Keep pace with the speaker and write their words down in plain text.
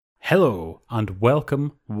Hello, and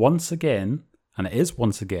welcome once again, and it is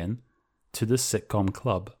once again, to the Sitcom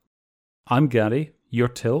Club. I'm Gary, you're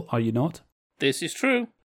Till, are you not? This is true.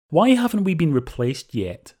 Why haven't we been replaced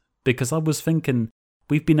yet? Because I was thinking,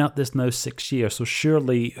 we've been at this now 6 years, so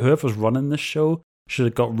surely whoever's running this show should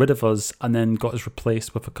have got rid of us and then got us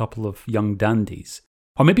replaced with a couple of young dandies.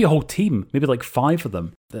 Or maybe a whole team, maybe like 5 of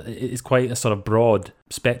them. It's quite a sort of broad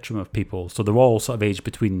spectrum of people, so they're all sort of aged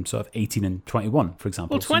between sort of 18 and 21, for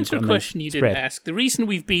example. Well, to answer a question you didn't ask, the reason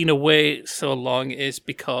we've been away so long is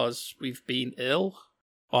because we've been ill.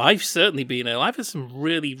 Well, I've certainly been ill. I've had some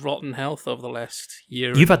really rotten health over the last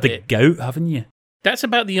year. You've had the gout, haven't you? That's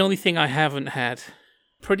about the only thing I haven't had.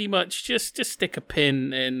 Pretty much just stick a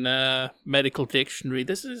pin in medical dictionary.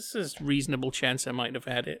 This is a reasonable chance I might have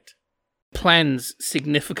had it. Plans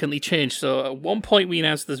significantly changed. So at one point we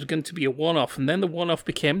announced there was going to be a one-off, and then the one-off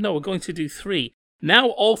became, no, we're going to do 3.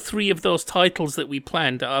 Now all 3 of those titles that we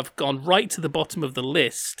planned have gone right to the bottom of the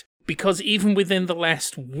list, because even within the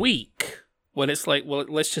last week, when it's like, well,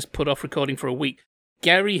 let's just put off recording for a week,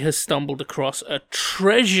 Gary has stumbled across a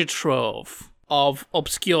treasure trove of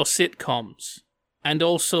obscure sitcoms. And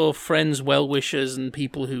also friends, well-wishers, and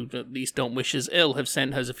people who at least don't wish us ill have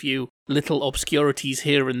sent us a few little obscurities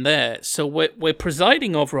here and there. So we're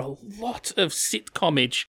presiding over a lot of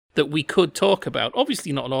sitcomage that we could talk about.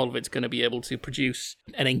 Obviously not all of it's going to be able to produce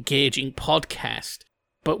an engaging podcast,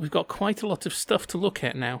 but we've got quite a lot of stuff to look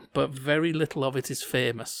at now, but very little of it is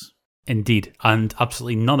famous. Indeed, and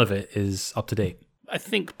absolutely none of it is up to date. I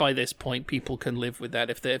think by this point people can live with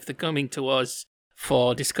that. If they're coming to us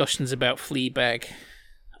for discussions about Fleabag,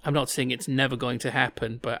 I'm not saying it's never going to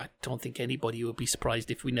happen, but I don't think anybody would be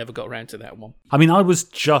surprised if we never got around to that one. I mean, I was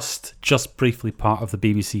just briefly part of the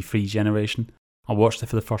BBC Free generation. I watched it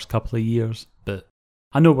for the first couple of years, but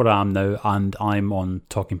I know where I am now, and I'm on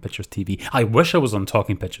Talking Pictures TV. I wish I was on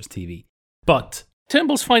Talking Pictures TV, but...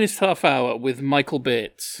 Turnbull's Finest Half Hour with Michael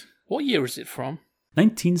Bates. What year is it from?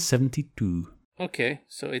 1972. Okay,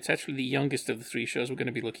 so it's actually the youngest of the 3 shows we're going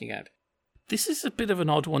to be looking at. This is a bit of an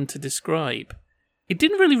odd one to describe. It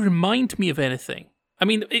didn't really remind me of anything. I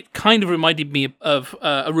mean, it kind of reminded me of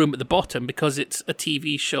A Room at the Bottom because it's a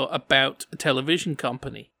TV show about a television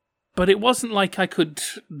company. But it wasn't like I could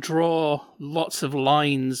draw lots of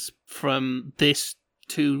lines from this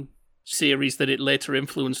to series that it later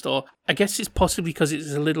influenced, or I guess it's possibly because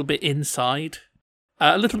it's a little bit inside.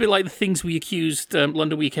 A little bit like the things we accused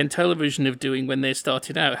London Weekend Television of doing when they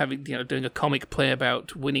started out, doing a comic play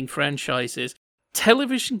about winning franchises.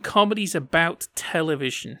 Television comedies about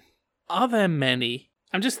television. Are there many?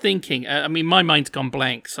 I'm just thinking. I mean, my mind's gone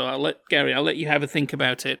blank, so I'll let you have a think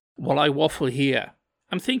about it while I waffle here.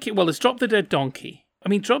 I'm thinking, well, it's Drop the Dead Donkey. I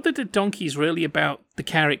mean, Drop the Dead Donkey is really about the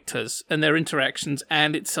characters and their interactions,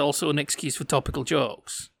 and it's also an excuse for topical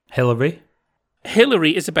jokes. Hillary?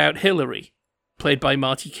 Hillary is about Hillary, played by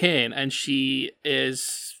Marty Kane, and she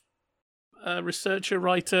is a researcher,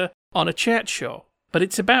 writer on a chat show. But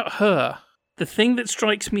it's about her. The thing that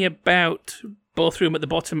strikes me about both Room at the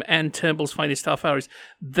Bottom and Turnbull's Finest Half Hours,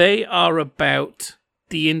 they are about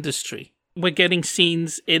the industry. We're getting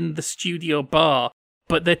scenes in the studio bar,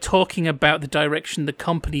 but they're talking about the direction the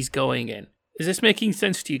company's going in. Is this making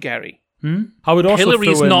sense to you, Gary? I would also Hillary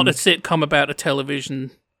is not a sitcom about a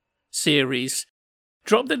television series.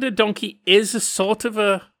 Drop the Dead Donkey is a sort of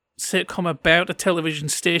a sitcom about a television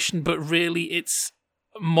station, but really it's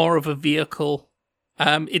more of a vehicle.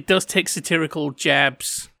 It does take satirical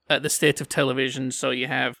jabs at the state of television, so you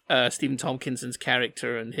have Stephen Tompkinson's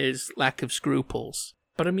character and his lack of scruples.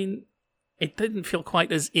 But I mean, it didn't feel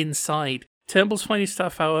quite as inside. Turnbull's Finest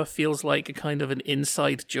Half Hour feels like a kind of an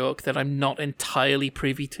inside joke that I'm not entirely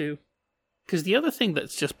privy to. Because the other thing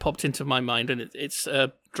that's just popped into my mind, and it's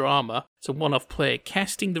a drama, it's a one-off play,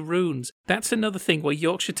 Casting the Runes. That's another thing where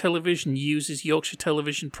Yorkshire Television uses Yorkshire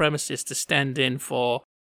Television premises to stand in for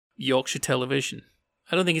Yorkshire Television.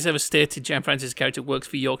 I don't think it's ever stated Jan Francis' character works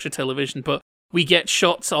for Yorkshire Television, but we get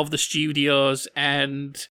shots of the studios,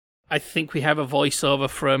 and I think we have a voiceover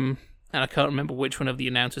from, and I can't remember which one of the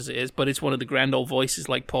announcers it is, but it's one of the grand old voices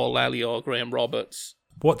like Paul Lally or Graham Roberts.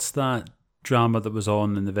 What's that drama that was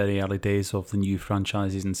on in the very early days of the new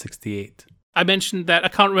franchises in 68? I mentioned that. I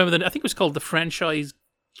can't remember I think it was called The Franchise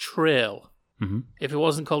Trail. Mm-hmm. If it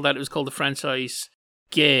wasn't called that, it was called The Franchise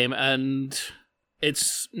Game, and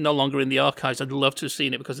it's no longer in the archives. I'd love to have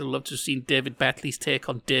seen it because I'd love to have seen David Batley's take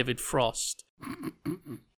on David Frost.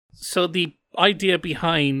 So the idea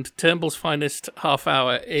behind Turnbull's Finest Half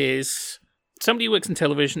Hour is somebody who works in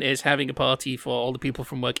television is having a party for all the people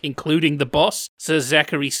from work, including the boss, Sir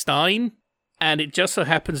Zachary Stein, and it just so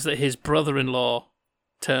happens that his brother-in-law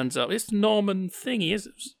turns up. It's Norman Thingy, is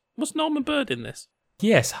it? Was Norman Bird in this?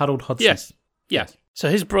 Yes, Harold Hudson. Yes. Yeah. So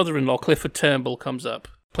his brother-in-law, Clifford Turnbull, comes up,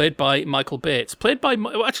 played by Michael Bates.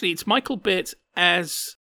 It's Michael Bates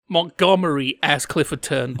as Montgomery as Clifford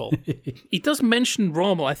Turnbull. He does mention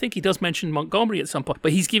Rommel. I think he does mention Montgomery at some point,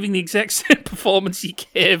 but he's giving the exact same performance he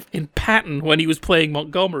gave in Patton when he was playing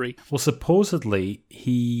Montgomery. Well, supposedly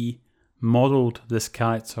he modelled this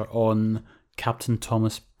character on Captain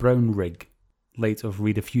Thomas Brownrigg, late of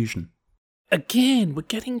Rediffusion. Again, we're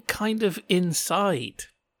getting kind of inside.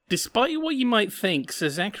 Despite what you might think, Sir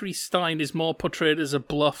Zachary Stein is more portrayed as a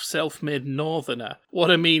bluff, self-made northerner.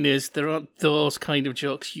 What I mean is, there aren't those kind of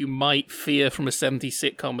jokes you might fear from a 70s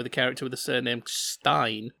sitcom with a character with the surname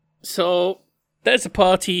Stein. So, there's a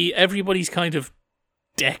party, everybody's kind of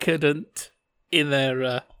decadent in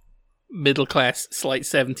their middle-class, slight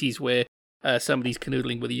 70s way. Somebody's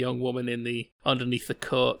canoodling with a young woman underneath the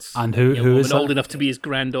coats. And who is that? Old enough to be his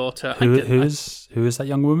granddaughter. Who is that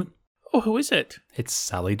young woman? Oh, who is it? It's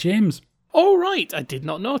Sally James. Oh, right. I did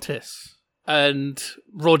not notice. And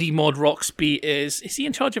Roddy Maud Roxby is he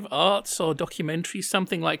in charge of arts or documentaries,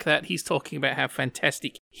 something like that? He's talking about how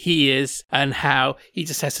fantastic he is and how he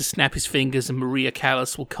just has to snap his fingers and Maria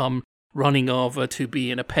Callas will come running over to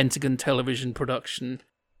be in a Pentagon television production.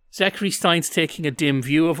 Zachary Stein's taking a dim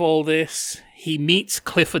view of all this. He meets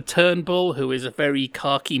Clifford Turnbull, who is a very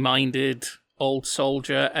khaki-minded old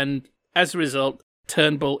soldier, and as a result,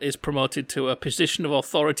 Turnbull is promoted to a position of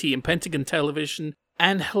authority in Pentagon television,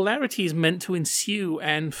 and hilarity is meant to ensue,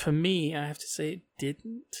 and for me, I have to say, it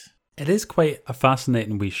didn't. It is quite a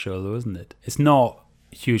fascinating wee show, though, isn't it? It's not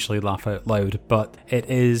hugely laugh out loud, but it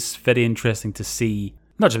is very interesting to see.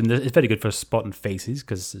 Not just, it's very good for spotting faces,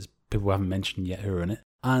 because people we haven't mentioned yet who are in it.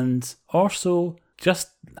 And also,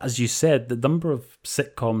 just as you said, the number of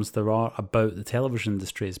sitcoms there are about the television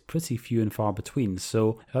industry is pretty few and far between.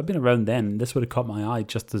 So if I'd been around then, this would have caught my eye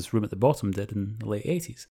just as Room at the Bottom did in the late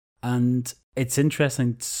 80s. And it's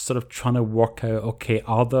interesting sort of trying to work out, okay,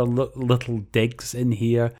 are there little digs in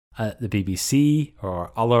here at the BBC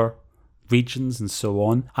or other regions and so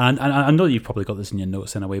on? And I know you've probably got this in your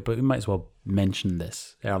notes anyway, but we might as well mention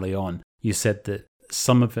this early on. You said that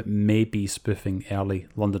some of it may be spoofing early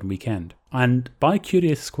London weekend. And by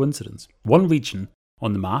curious coincidence, one region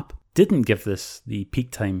on the map didn't give this the peak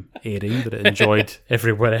time airing that it enjoyed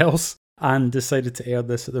everywhere else and decided to air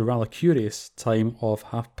this at the rather curious time of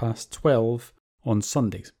 12:30 on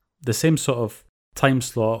Sundays. The same sort of time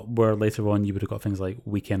slot where later on you would have got things like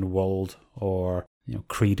Weekend World or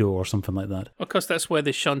Credo or something like that. Of course, that's where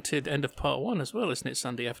they shunted End of Part 1 as well, isn't it?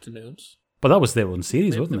 Sunday afternoons. But that was their own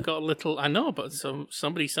series, wasn't it? They've got a little, I know, but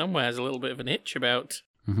somebody somewhere has a little bit of an itch about.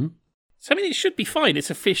 Mm-hmm. So, I mean, it should be fine. It's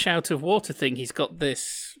a fish out of water thing. He's got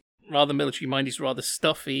this rather military mind. He's rather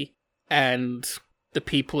stuffy. And the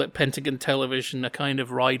people at Pentagon Television are kind of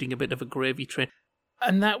riding a bit of a gravy train.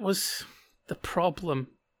 And that was the problem.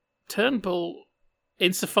 Turnbull,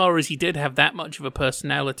 insofar as he did have that much of a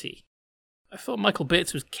personality, I thought Michael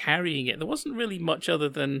Bates was carrying it. There wasn't really much other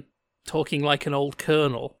than talking like an old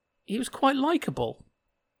colonel. He was quite likeable.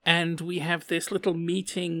 And we have this little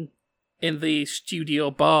meeting in the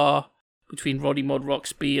studio bar between Roddy Maud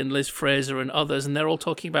Roxby and Liz Fraser and others, and they're all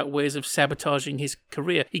talking about ways of sabotaging his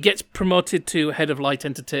career. He gets promoted to head of light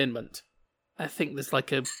entertainment. I think there's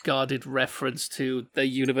like a guarded reference to the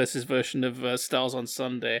universe's version of Stars on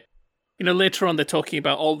Sunday. Later on they're talking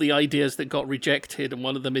about all the ideas that got rejected, and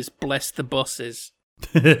one of them is bless the buses.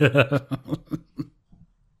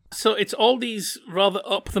 So it's all these rather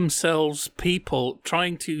up-themselves people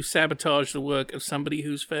trying to sabotage the work of somebody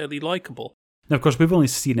who's fairly likeable. Now, of course, we've only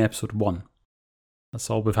seen episode 1. That's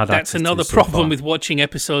all we've had access to. That's another so problem far with watching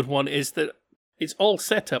episode 1 is that it's all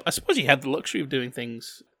set up. I suppose you had the luxury of doing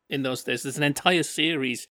things in those days. There's an entire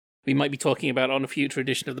series we might be talking about on a future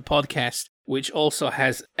edition of the podcast, which also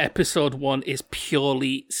has episode 1 is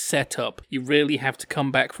purely set up. You really have to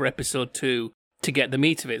come back for episode 2 to get the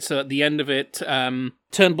meat of it. So at the end of it,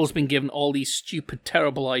 Turnbull's been given all these stupid,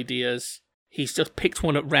 terrible ideas. He's just picked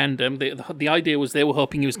one at random. The idea was they were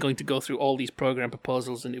hoping he was going to go through all these program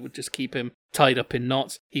proposals and it would just keep him tied up in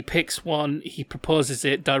knots. He picks one, he proposes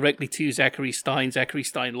it directly to Zachary Stein. Zachary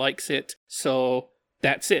Stein likes it. So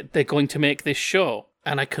that's it. They're going to make this show.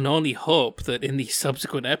 And I can only hope that in the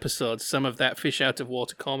subsequent episodes, some of that fish out of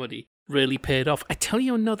water comedy really paid off. I tell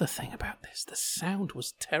you another thing about this. The sound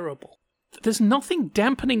was terrible. There's nothing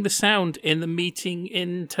dampening the sound in the meeting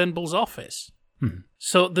in Turnbull's office.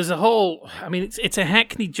 So there's a whole, it's a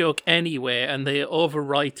Hackney joke anyway, and they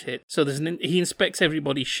overwrite it. So he inspects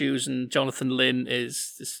everybody's shoes, and Jonathan Lynn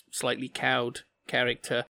is this slightly cowed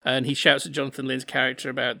character, and he shouts at Jonathan Lynn's character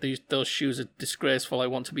about those shoes are disgraceful. I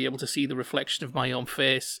want to be able to see the reflection of my own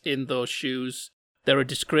face in those shoes. They're a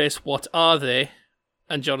disgrace. What are they?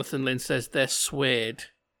 And Jonathan Lynn says they're suede.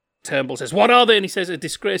 Turnbull says, what are they? And he says a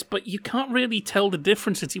disgrace, but you can't really tell the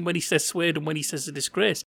difference between when he says suede and when he says a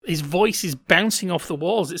disgrace. His voice is bouncing off the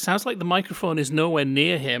walls. It sounds like the microphone is nowhere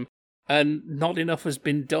near him, and not enough has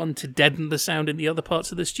been done to deaden the sound in the other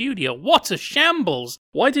parts of the studio. What a shambles!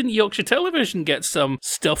 Why didn't Yorkshire Television get some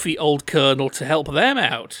stuffy old colonel to help them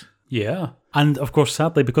out? Yeah. And of course,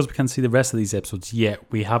 sadly, because we can't see the rest of these episodes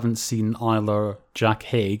yet, we haven't seen either Jack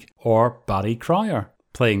Haig or Barry Cryer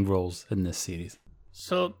playing roles in this series.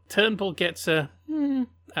 So Turnbull gets a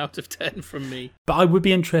out of 10 from me. But I would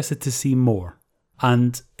be interested to see more.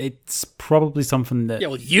 And it's probably something that... Yeah,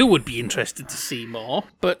 well, you would be interested to see more,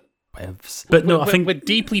 but... But no, I think we're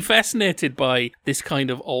deeply fascinated by this kind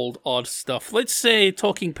of old, odd stuff. Let's say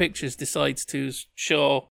Talking Pictures decides to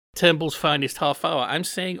show Turnbull's finest half hour. I'm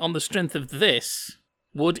saying on the strength of this,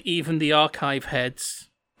 would even the archive heads,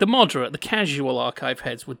 the moderate, the casual archive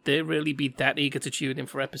heads, would they really be that eager to tune in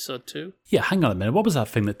for episode 2? Yeah, hang on a minute. What was that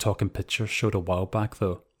thing that Talking Pictures showed a while back,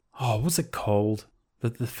 though? Oh, what was it called?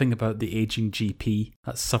 The thing about the aging GP,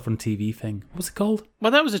 that Southern TV thing. What was it called?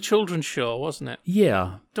 Well, that was a children's show, wasn't it?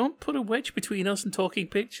 Yeah. Don't put a wedge between us and Talking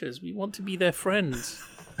Pictures. We want to be their friends.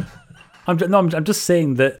 I'm just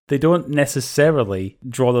saying that they don't necessarily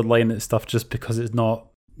draw the line at stuff just because it's not,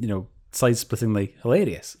 side-splittingly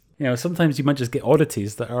hilarious. Sometimes you might just get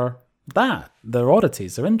oddities that are that. They're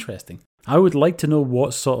oddities. They're interesting. I would like to know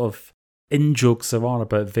what sort of in-jokes there are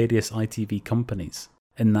about various ITV companies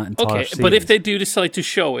in that entire series. But if they do decide to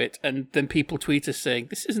show it and then people tweet us saying,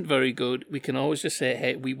 this isn't very good, we can always just say,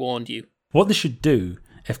 hey, we warned you. What they should do,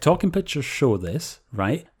 if Talking Pictures show this,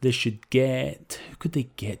 right, they should get... Who could they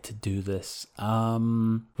get to do this?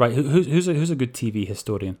 Right, who's a good TV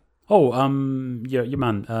historian? Oh, your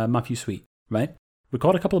man, Matthew Sweet, right?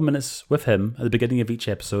 Record a couple of minutes with him at the beginning of each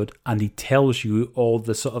episode, and he tells you all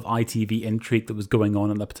the sort of ITV intrigue that was going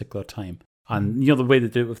on at that particular time. And the way they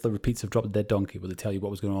do it with the repeats of Drop the Dead Donkey, where they tell you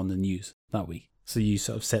what was going on in the news that week. So you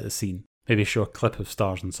sort of set the scene. Maybe show a clip of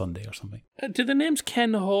Stars on Sunday or something. Do the names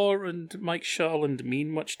Ken Hoare and Mike Sharland mean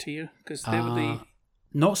much to you? Because they were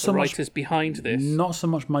the writers behind this. Not so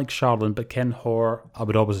much Mike Sharland, but Ken Hoare I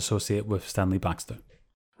would always associate with Stanley Baxter.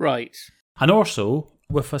 Right. And also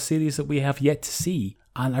with a series that we have yet to see.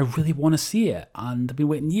 And I really want to see it. And I've been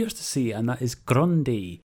waiting years to see it. And that is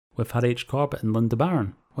Grundy with Harry H. Corbett and Linda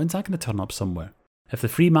Barron. When's that going to turn up somewhere? If the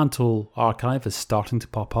Fremantle archive is starting to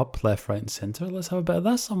pop up left, right and centre, let's have a bit of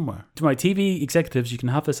that somewhere. To my TV executives, you can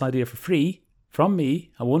have this idea for free from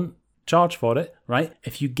me. I won't charge for it, right?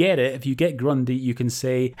 If you get Grundy, you can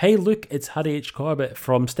say, hey, look, it's Harry H. Corbett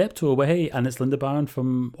from Steptoe Away and it's Linda Barron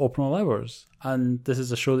from Open All Hours. And this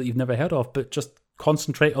is a show that you've never heard of, but just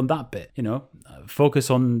concentrate on that bit, Focus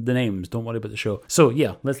on the names, don't worry about the show. So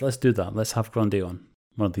yeah, let's do that. Let's have Grundy on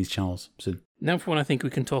one of these channels soon. Now for one I think we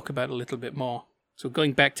can talk about a little bit more. So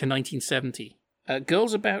going back to 1970,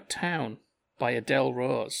 Girls About Town by Adele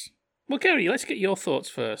Rose. Well, Gary, let's get your thoughts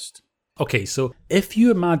first. Okay, so if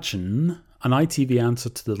you imagine an ITV answer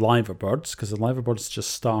to the Liverbirds, because the Liverbirds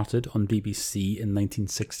just started on BBC in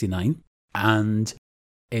 1969, and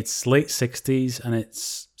it's late 60s and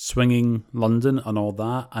it's swinging London and all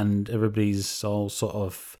that, and everybody's all sort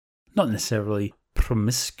of, not necessarily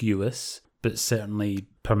promiscuous, but certainly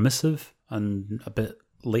permissive and a bit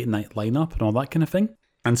late night lineup and all that kind of thing.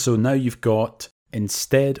 And so now you've got,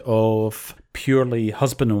 instead of purely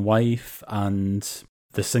husband and wife and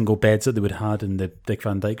the single beds that they would have had in the Dick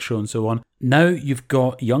Van Dyke Show and so on, now you've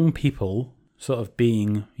got young people sort of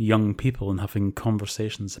being young people and having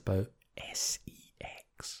conversations about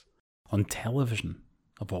sex on television,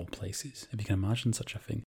 of all places, if you can imagine such a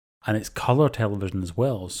thing. And it's colour television as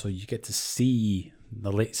well, so you get to see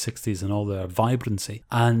the late 60s and all their vibrancy.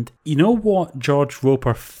 And you know what George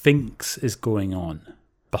Roper thinks is going on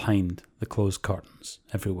behind the closed curtains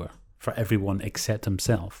everywhere, for everyone except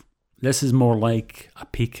himself? This is more like a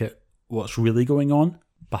peek at what's really going on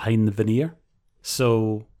behind the veneer.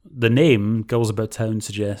 So the name Girls About Town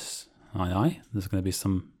suggests, aye, there's going to be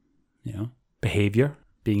some, behaviour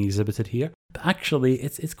being exhibited here. But actually,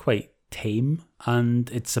 it's quite tame, and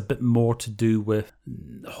it's a bit more to do with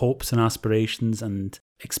hopes and aspirations and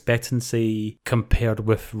expectancy compared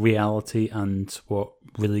with reality and what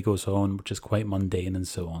really goes on, which is quite mundane and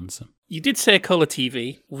so on. So you did say colour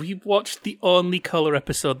TV. We watched the only colour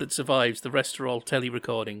episode that survives. The rest are all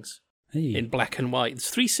tele-recordings in black and white. There's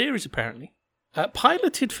 3 series apparently.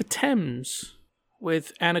 Piloted for Thames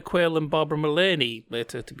with Anna Quayle and Barbara Mullaney,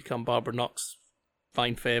 later to become Barbara Knox,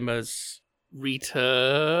 fine fame as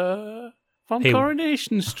Rita from Hay-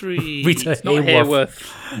 Coronation Street. Rita Not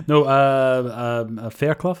Hayworth. Hayworth. No,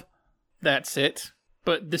 Fairclough? That's it.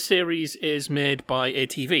 But the series is made by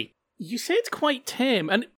ATV. You say it's quite tame,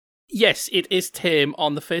 and yes, it is tame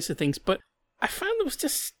on the face of things, but I found there was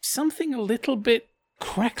just something a little bit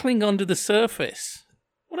crackling under the surface.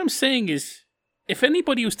 What I'm saying is, if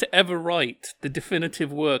anybody was to ever write the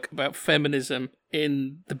definitive work about feminism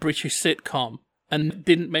in the British sitcom and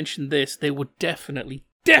didn't mention this, they would definitely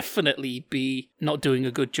be not doing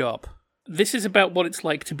a good job. This is about what it's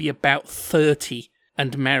like to be about 30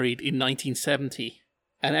 and married in 1970.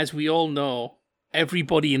 And as we all know,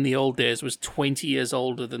 everybody in the old days was 20 years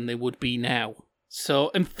older than they would be now. So,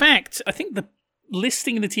 in fact, I think the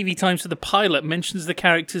listing in the TV Times for the pilot mentions the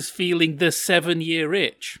characters feeling the 7-year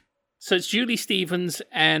itch. So it's Julie Stevens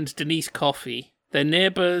and Denise Coffey. They're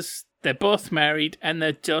neighbours, they're both married, and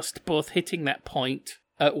they're just both hitting that point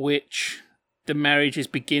at which the marriage is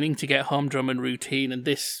beginning to get humdrum and routine, and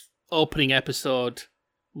this opening episode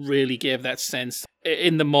really gave that sense.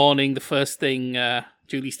 In the morning, the first thing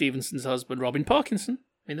Julie Stevenson's husband, Robin Parkinson.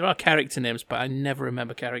 I mean, there are character names, but I never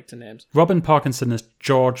remember character names. Robin Parkinson is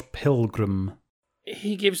George Pilgrim.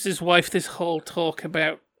 He gives his wife this whole talk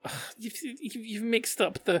about, you've mixed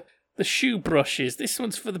up the shoe brushes. This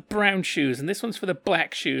one's for the brown shoes, and this one's for the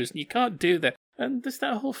black shoes, and you can't do that. And there's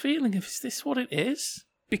that whole feeling of, is this what it is?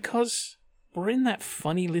 Because we're in that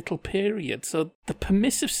funny little period, so the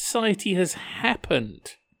permissive society has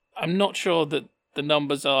happened. I'm not sure that the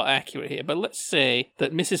numbers are accurate here, but let's say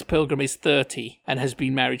that Mrs. Pilgrim is 30 and has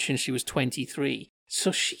been married since she was 23.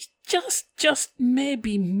 So she just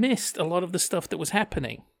maybe missed a lot of the stuff that was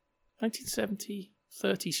happening. 1970,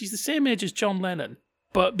 30. She's the same age as John Lennon.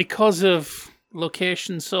 But because of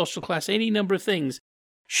location, social class, any number of things,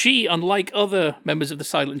 she, unlike other members of the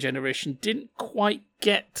silent generation, didn't quite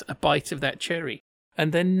get a bite of that cherry.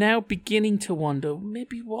 And they're now beginning to wonder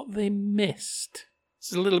maybe what they missed.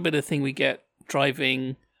 This is a little bit of thing we get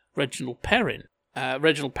driving Reginald Perrin.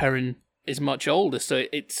 Reginald Perrin is much older, so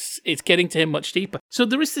it's getting to him much deeper. So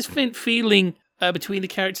there is this faint feeling between the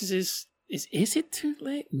characters. Is it too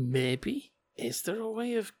late? Maybe. Is there a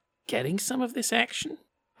way of getting some of this action?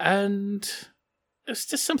 And it's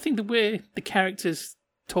just something the way the characters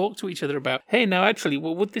talk to each other about. Hey, now actually,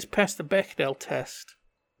 well, would this pass the Bechdel test?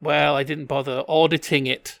 Well, I didn't bother auditing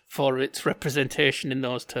it for its representation in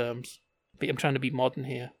those terms. But I'm trying to be modern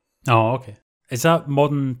here. Oh, okay. Is that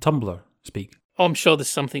modern Tumblr speak? Oh, I'm sure there's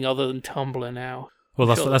something other than Tumblr now. Well,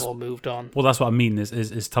 that's they've all moved on. Well, that's what I mean. Is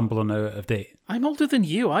Tumblr now out of date? I'm older than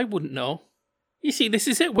you. I wouldn't know. You see, this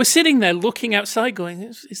is it. We're sitting there looking outside going,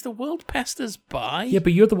 is the world passed us by? Yeah,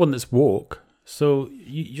 but you're the one that's woke, so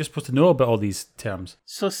you're supposed to know about all these terms.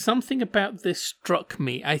 So something about this struck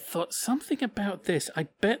me. I thought, something about this. I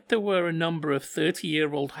bet there were a number of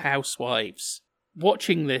 30-year-old housewives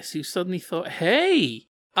watching this who suddenly thought, hey,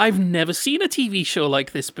 I've never seen a TV show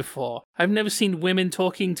like this before. I've never seen women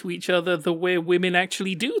talking to each other the way women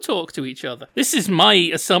actually do talk to each other. This is my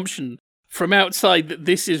assumption from outside that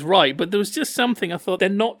this is right, but there was just something I thought, they're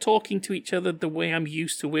not talking to each other the way I'm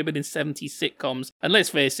used to women in 70s sitcoms. And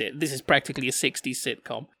let's face it, this is practically a 60s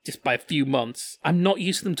sitcom, just by a few months. I'm not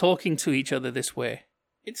used to them talking to each other this way.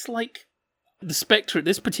 It's like the spectre at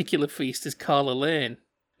this particular feast is Carla Lane.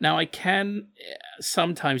 Now, I can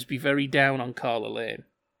sometimes be very down on Carla Lane.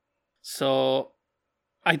 So,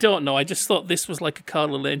 I don't know. I just thought this was like a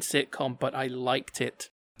Carla Lane sitcom, but I liked it.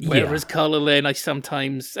 Whereas Carla Lane,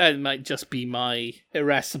 it might just be my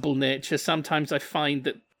irascible nature. Sometimes I find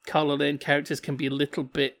that Carla Lane characters can be a little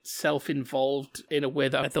bit self-involved in a way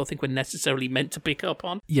that I don't think we're necessarily meant to pick up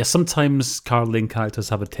on. Yeah, sometimes Carla Lane characters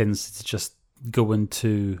have a tendency to just go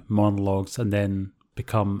into monologues and then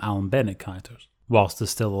become Alan Bennett characters, whilst there's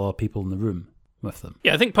still a lot of people in the room with them.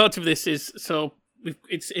 Yeah, I think part of this is, so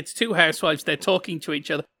it's two housewives, they're talking to each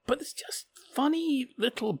other, but it's just funny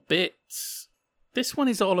little bits. This one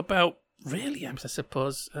is all about, really, I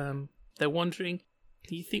suppose, they're wondering,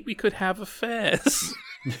 do you think we could have affairs?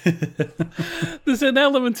 There's an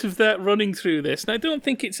element of that running through this, and I don't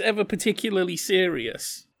think it's ever particularly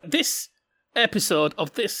serious. This episode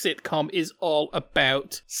of this sitcom is all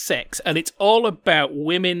about sex, and it's all about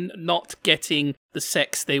women not getting the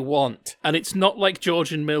sex they want. And it's not like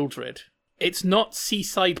George and Mildred. It's not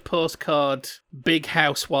Seaside Postcard, Big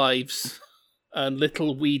Housewives, and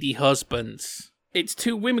Little Weedy Husbands. It's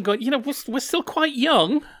two women going, we're still quite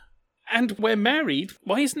young, and we're married.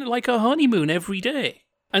 Why isn't it like a honeymoon every day?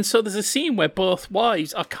 And so there's a scene where both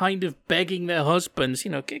wives are kind of begging their husbands,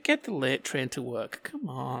 get the late train to work. Come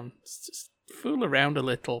on, just fool around a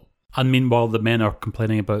little. And meanwhile, the men are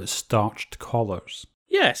complaining about starched collars.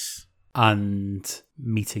 Yes. and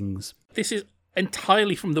meetings. This is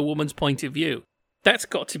entirely from the woman's point of view. That's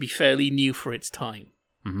got to be fairly new for its time.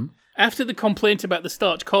 Mm-hmm. After the complaint about the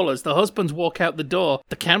starch collars, the husbands walk out the door.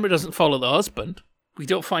 The camera doesn't follow the husband. We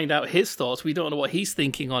don't find out his thoughts. We don't know what he's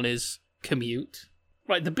thinking on his commute.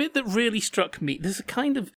 Right, the bit that really struck me, there's a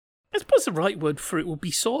kind of, I suppose the right word for it would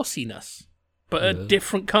be sauciness, but a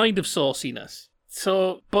different kind of sauciness.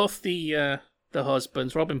 So both the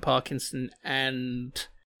husbands, Robin Parkinson and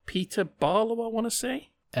Peter Barlow, I want to say?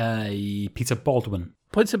 Peter Baldwin.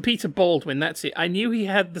 Peter Baldwin, that's it. I knew he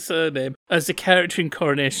had the surname as a character in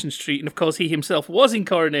Coronation Street, and of course he himself was in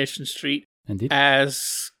Coronation Street. Indeed.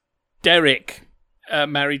 As Derek,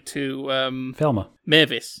 married to Thelma.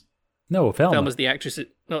 Mavis. No, Thelma. Thelma's the actress.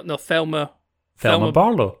 No, Thelma. Thelma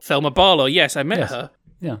Barlow. Thelma Barlow, yes, I met Yes. her.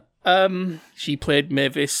 Yeah. She played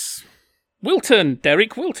Mavis Wilton.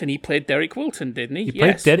 Derek Wilton. He played Derek Wilton, didn't he? He played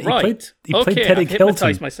yes, Derek. right. He played okay, Derek I've Hilton.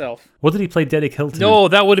 hypnotised myself. What did he play Derek Hilton? No,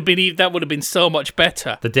 that would have been so much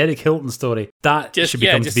better. The Derek Hilton story. That should be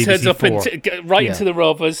coming to BBC turns up 4. into the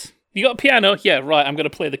Rovers. You got a piano? Yeah, right. I'm going to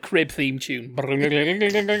play the Crib theme tune. I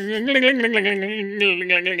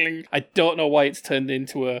don't know why it's turned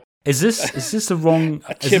into a. Is this the wrong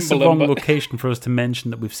location for us to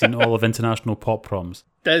mention that we've seen all of International Pop Proms?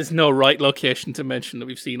 There's no right location to mention that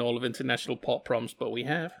we've seen all of International Pop Proms, but we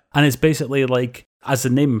have. And it's basically like, as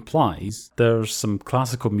the name implies, there's some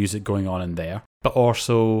classical music going on in there, but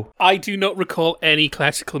also... I do not recall any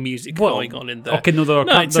classical music going on in there. Okay, no,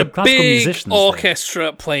 it's a big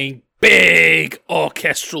orchestra playing big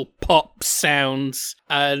orchestral pop sounds,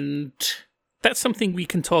 and... that's something we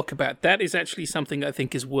can talk about. That is actually something I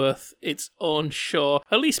think is worth its own show,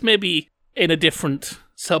 at least maybe in a different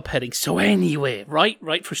subheading. So anyway, right,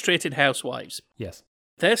 Frustrated Housewives. Yes.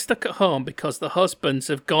 They're stuck at home because the husbands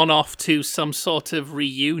have gone off to some sort of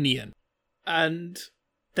reunion. And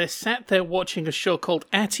they're sat there watching a show called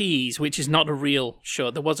At Ease, which is not a real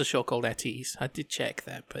show. There was a show called At Ease. I did check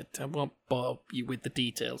that, but I won't bore you with the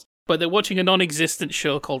details. But they're watching a non-existent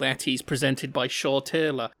show called At Ease presented by Shaw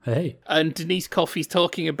Taylor. Hey. And Denise Coffey's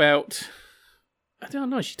talking about... I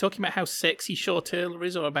don't know, she's talking about how sexy Shaw Taylor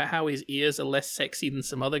is, or about how his ears are less sexy than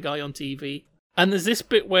some other guy on TV. And there's this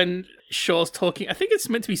bit when Shaw's talking... I think it's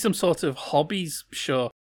meant to be some sort of hobbies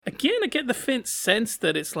show. Again, I get the faint sense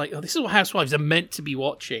that it's like, oh, this is what housewives are meant to be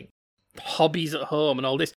watching. Hobbies at home and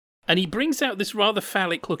all this. And he brings out this rather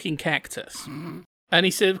phallic-looking cactus. And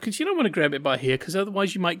he said, because you don't want to grab it by here, because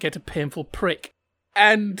otherwise you might get a painful prick.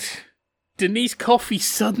 And Denise Coffey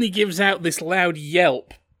suddenly gives out this loud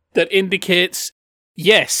yelp that indicates,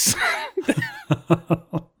 yes.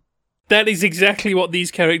 That is exactly what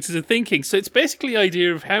these characters are thinking. So it's basically the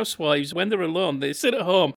idea of housewives, when they're alone, they sit at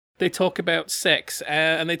home, they talk about sex,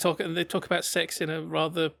 and they talk about sex in a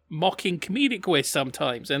rather mocking, comedic way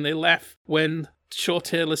sometimes, and they laugh when Shaw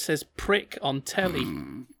Taylor says prick on telly.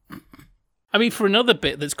 I mean, for another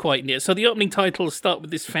bit that's quite near. So the opening titles start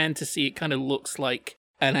with this fantasy. It kind of looks like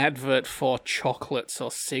an advert for chocolates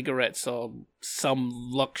or cigarettes or some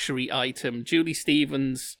luxury item. Julie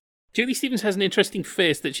Stevens has an interesting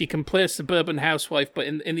face that she can play a suburban housewife, but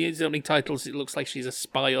in the opening titles it looks like she's a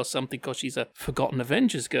spy or something because she's a forgotten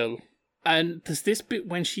Avengers girl. And there's this bit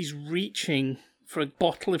when she's reaching for a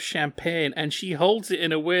bottle of champagne and she holds it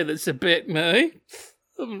in a way that's a bit,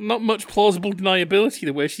 not much plausible deniability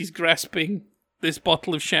the way she's grasping this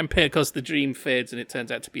bottle of champagne because the dream fades and it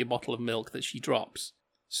turns out to be a bottle of milk that she drops.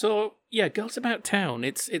 So, yeah, Girls About Town,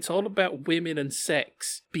 it's all about women and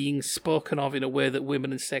sex being spoken of in a way that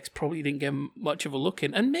women and sex probably didn't get much of a look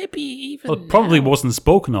in, and maybe even well, it probably wasn't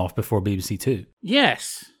spoken of before BBC Two.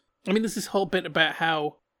 Yes. I mean, there's this whole bit about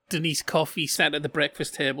how Denise Coffey sat at the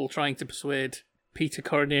breakfast table trying to persuade Peter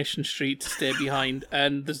Coronation Street to stay behind,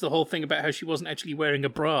 and there's the whole thing about how she wasn't actually wearing a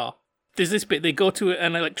bra. There's this bit, they go to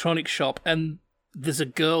an electronics shop, and there's a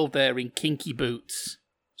girl there in kinky boots.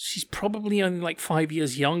 She's probably only like 5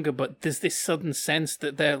 years younger, but there's this sudden sense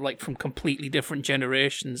that they're like from completely different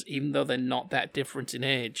generations, even though they're not that different in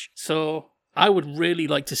age. So I would really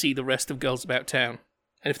like to see the rest of Girls About Town.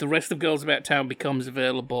 And if the rest of Girls About Town becomes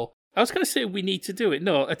available, I was going to say we need to do it.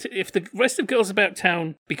 No, if the rest of Girls About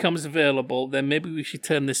Town becomes available, then maybe we should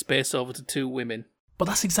turn this space over to two women. But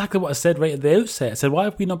that's exactly what I said right at the outset. I said, why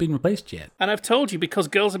have we not been replaced yet? And I've told you, because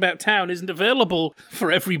Girls About Town isn't available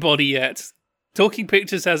for everybody yet. Talking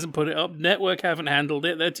Pictures hasn't put it up. Network haven't handled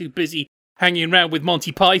it. They're too busy hanging around with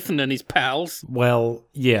Monty Python and his pals. Well,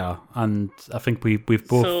 yeah, and I think we've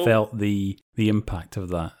both felt the impact of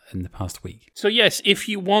that in the past week. So yes, if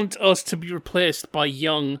you want us to be replaced by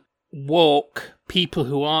young, woke people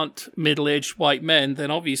who aren't middle-aged white men, then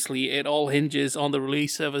obviously it all hinges on the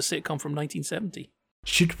release of a sitcom from 1970.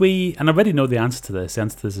 Should we, and I already know the answer to this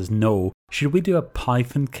is no, should we do a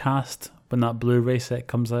Python cast when that Blu-ray set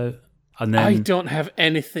comes out? And then I don't have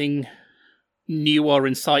anything new or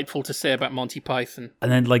insightful to say about Monty Python. And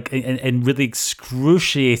then, like, in really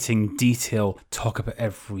excruciating detail, talk about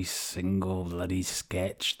every single bloody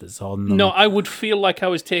sketch that's on them. No, I would feel like I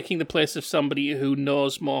was taking the place of somebody who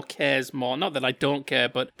knows more, cares more. Not that I don't care,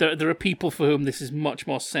 but there are people for whom this is much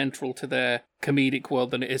more central to their comedic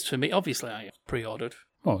world than it is for me. Obviously, I have pre-ordered.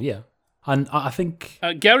 Oh, yeah. And I think...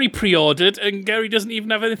 Gary pre-ordered, and Gary doesn't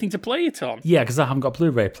even have anything to play it on. Yeah, because I haven't got a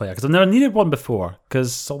Blu-ray player. Because I've never needed one before.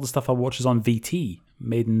 Because all the stuff I watch is on VT,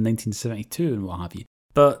 made in 1972 and what have you.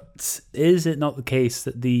 But is it not the case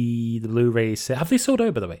that the Blu-ray set... Have they sold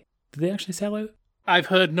out, by the way? Did they actually sell out? I've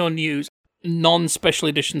heard no news. Non-special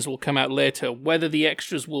editions will come out later. Whether the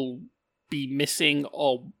extras will be missing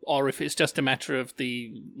or if it's just a matter of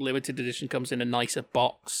the limited edition comes in a nicer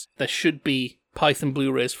box, there should be Python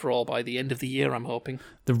Blu-rays for all by the end of the year, I'm hoping.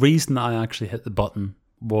 The reason I actually hit the button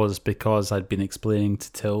was because I'd been explaining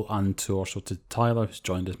to Till and to Tyler, who's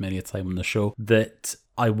joined us many a time on the show, that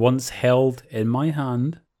I once held in my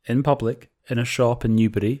hand, in public, in a shop in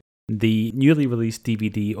Newbury, the newly released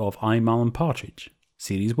DVD of I'm Alan Partridge,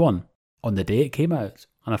 Series 1, on the day it came out.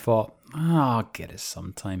 And I thought, I'll get it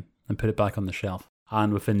sometime, and put it back on the shelf.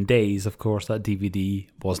 And within days, of course, that DVD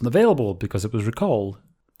wasn't available because it was recalled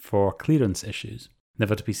for clearance issues,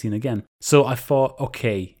 never to be seen again. So I thought,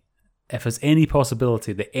 okay, if there's any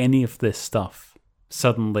possibility that any of this stuff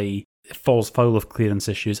suddenly falls foul of clearance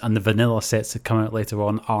issues and the vanilla sets that come out later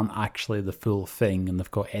on aren't actually the full thing and they've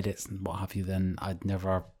got edits and what have you, then I'd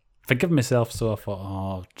never forgive myself. So I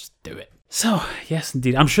thought, just do it. So, yes,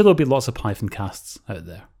 indeed. I'm sure there'll be lots of Python casts out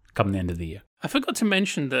there come the end of the year. I forgot to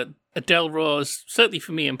mention that Adele Rose, certainly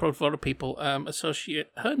for me and probably for other people, associate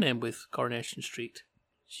her name with Coronation Street.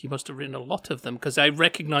 She must have written a lot of them, because I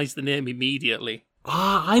recognise the name immediately.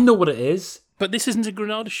 I know what it is. But this isn't a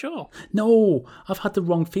Granada show. No, I've had the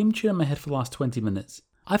wrong theme tune in my head for the last 20 minutes.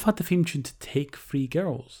 I've had the theme tune to Take 3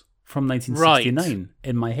 Girls from 1969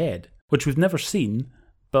 in my head, which we've never seen,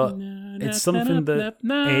 but it's something that...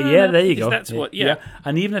 yeah, there you go. That's what, yeah.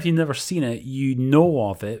 And even if you've never seen it, you know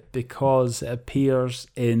of it because it appears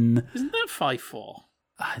in... Isn't that 5/4?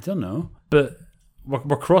 I don't know, but...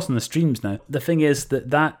 We're crossing the streams now. The thing is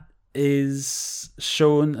that is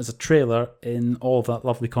shown as a trailer in all of that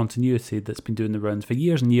lovely continuity that's been doing the rounds for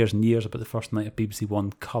years and years and years about the first night of BBC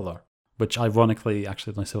One Colour, which ironically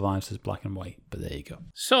actually only survives as black and white, but there you go.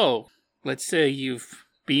 So, let's say you've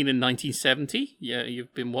been in 1970,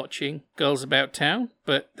 you've been watching Girls About Town,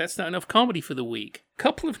 but that's not enough comedy for the week. A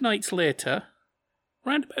couple of nights later,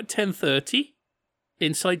 around about 10:30,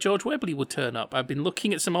 Inside George Webley would turn up. I've been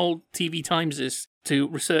looking at some old TV Timeses to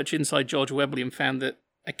research Inside George Webley and found that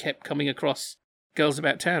I kept coming across Girls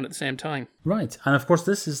About Town at the same time. Right, and of course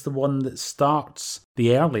this is the one that starts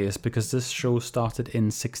the earliest because this show started in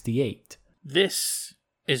 68. This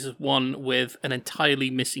is one with an entirely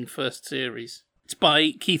missing first series. It's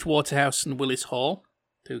by Keith Waterhouse and Willis Hall,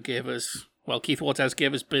 who gave us... Well, Keith Waterhouse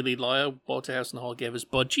gave us Billy Liar, Waterhouse and Hall gave us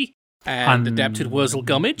Budgie. And adapted Wurzel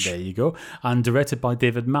Gummidge. There you go. And directed by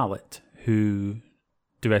David Mallet, who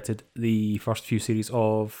directed the first few series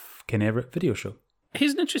of Ken Everett Video Show.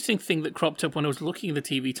 Here's an interesting thing that cropped up when I was looking at the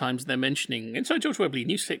TV Times. They're mentioning Inside George Webley,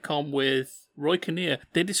 new sitcom with Roy Kinnear.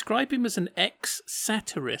 They describe him as an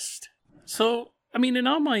ex-satirist. So, I mean, in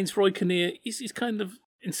our minds, Roy Kinnear, he's kind of,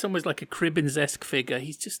 in some ways, like a Cribbins-esque figure.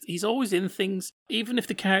 He's always in things. Even if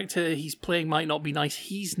the character he's playing might not be nice,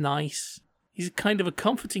 he's nice. He's kind of a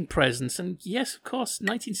comforting presence, and yes, of course,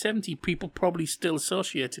 1970, people probably still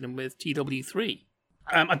associated him with TW3.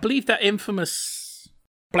 I believe that infamous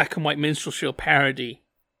black and white minstrel show parody,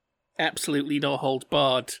 absolutely no holds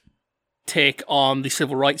barred, take on the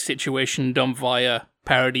civil rights situation done via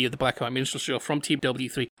parody of the black and white minstrel show from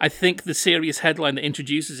TW3. I think the serious headline that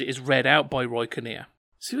introduces it is read out by Roy Kinnear.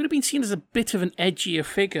 So he would have been seen as a bit of an edgier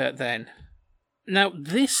figure then. Now,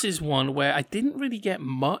 this is one where I didn't really get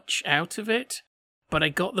much out of it, but I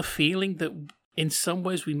got the feeling that in some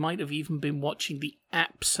ways we might have even been watching the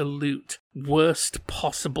absolute worst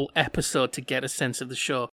possible episode to get a sense of the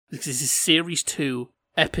show. This is Series 2,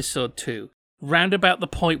 Episode 2. Round about the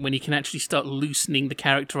point when you can actually start loosening the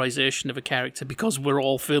characterization of a character because we're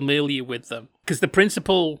all familiar with them. Because the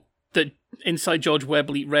principle that Inside George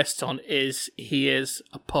Webley rests on is he is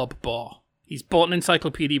a pub bore. He's bought an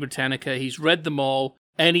Encyclopedia Britannica, he's read them all.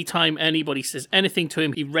 Anytime anybody says anything to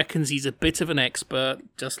him, he reckons he's a bit of an expert,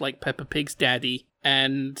 just like Peppa Pig's daddy.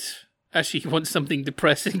 And actually, he wants something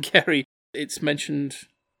depressing, Gary. It's mentioned,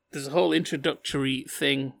 there's a whole introductory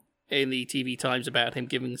thing in the TV Times about him,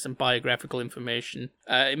 giving some biographical information.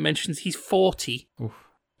 It mentions he's 40, Oof.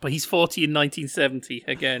 but he's 40 in 1970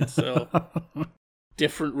 again, so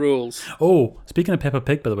different rules. Oh, speaking of Peppa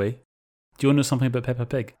Pig, by the way, do you want to know something about Peppa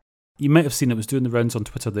Pig? You might have seen it was doing the rounds on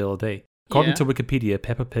Twitter the other day. According to Wikipedia,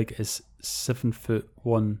 Peppa Pig is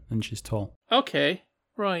 7'1" tall. Okay,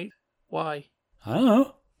 right. Why? I don't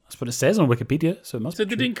know. That's what it says on Wikipedia, so it must be So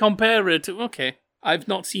they true. didn't compare it to... Okay. I've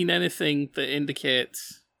not seen anything that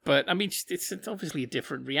indicates... But, I mean, it's obviously a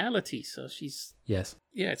different reality, so she's... Yes.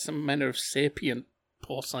 Yeah, it's some manner of sapient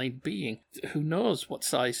porcine being. Who knows what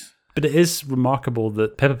size? But it is remarkable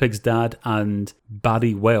that Peppa Pig's dad and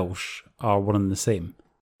Barry Welsh are one and the same.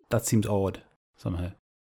 That seems odd, somehow.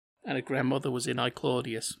 And her grandmother was in I,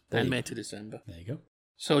 Claudius and May to December. There you go.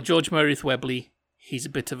 So George Meredith Webley, he's a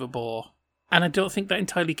bit of a bore. And I don't think that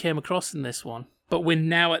entirely came across in this one. But we're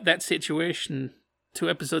now at that situation, 2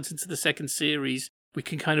 episodes into the second series, we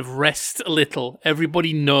can kind of rest a little.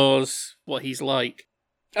 Everybody knows what he's like.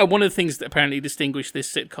 One of the things that apparently distinguished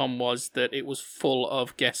this sitcom was that it was full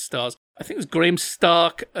of guest stars. I think it was Graham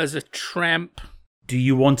Stark as a tramp. Do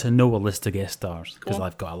you want to know a list of guest stars? Because Go on.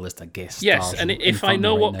 I've got a list of guest stars. Yes, and if I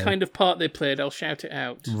know what kind of part they played, I'll shout it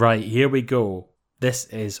out. Right, here we go. This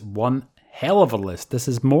is one hell of a list. This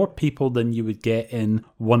is more people than you would get in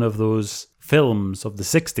one of those films of the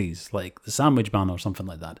 60s, like The Sandwich Man or something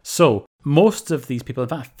like that. So, most of these people, in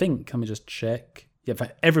fact, I think, let me just check. Yeah, in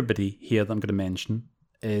fact, everybody here that I'm going to mention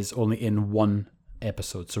is only in one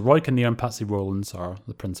episode. So Roy Kinnear and Patsy Rowlands are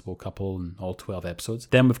the principal couple in all 12 episodes.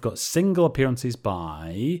 Then we've got single appearances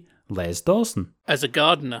by Les Dawson. As a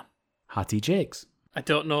gardener. Hattie Jakes. I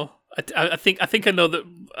don't know. I think I know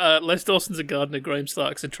that Les Dawson's a gardener, Graham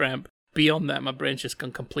Stark's a tramp. Beyond that, my brain's just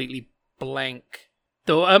gone completely blank.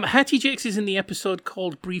 Though Hattie Jakes is in the episode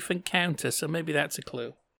called Brief Encounter, so maybe that's a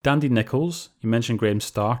clue. Dandy Nichols, you mentioned Graham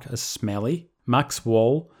Stark as Smelly. Max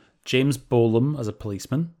Wall, James Bolam as a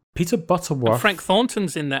policeman. Peter Butterworth. And Frank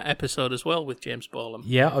Thornton's in that episode as well with James Bolam.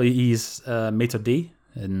 Yeah, he's Mater D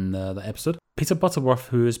in that episode. Peter Butterworth,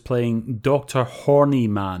 who is playing Dr. Horny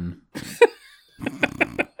Man.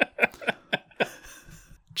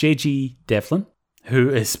 J.G. Devlin, who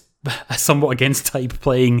is somewhat against type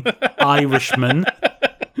playing Irishman.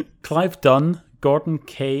 Clive Dunn, Gordon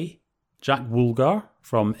Kay, Jack Woolgar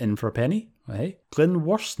from In for a Penny. Hey, Glyn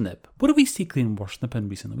Worsnip. What did we see Glyn Worsnip in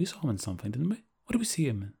recently? We saw him in something, didn't we? What did we see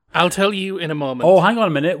him in? I'll tell you in a moment. Oh, hang on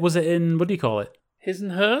a minute. Was it in, what do you call it? His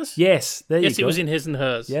and Hers? Yes, there you go. Yes, it was in His and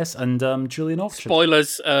Hers. Yes, and Julian Oxford.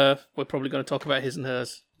 Spoilers, we're probably going to talk about His and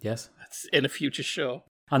Hers. Yes. That's in a future show.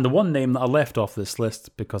 And the one name that I left off this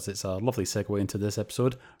list, because it's a lovely segue into this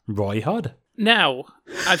episode, Roy Hudd. Now,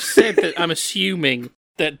 I've said that I'm assuming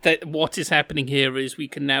that what is happening here is we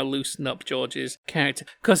can now loosen up George's character.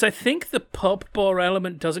 Because I think the pub bore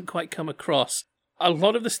element doesn't quite come across. A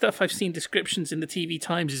lot of the stuff I've seen descriptions in the TV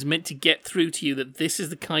Times is meant to get through to you that this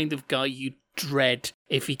is the kind of guy you'd dread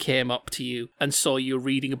if he came up to you and saw you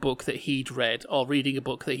reading a book that he'd read or reading a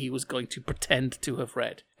book that he was going to pretend to have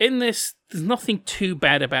read. In this, there's nothing too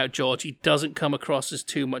bad about George. He doesn't come across as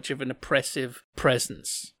too much of an oppressive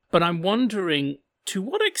presence. But I'm wondering, to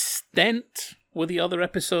what extent were the other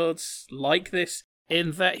episodes like this,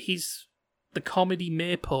 in that he's the comedy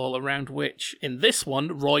maypole around which, in this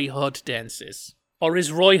one, Roy Hudd dances? Or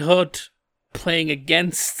is Roy Hudd playing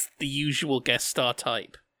against the usual guest star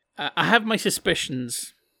type? I have my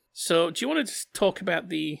suspicions. So, do you want to just talk about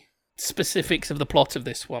the specifics of the plot of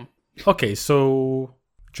this one? Okay, so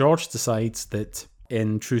George decides that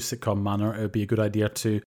in true sitcom manner, it would be a good idea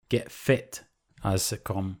to get fit, as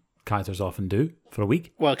sitcom characters often do, for a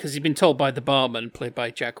week. Well, because he's been told by the barman, played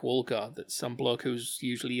by Jack Woolgar, that some bloke who's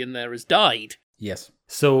usually in there has died. Yes.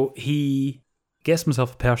 So he gets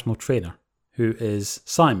himself a personal trainer, who is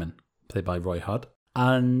Simon, played by Roy Hudd.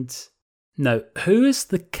 And now, who is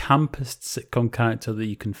the campest sitcom character that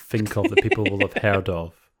you can think of that people will have heard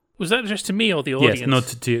of? Was that just to me or the audience? Yes,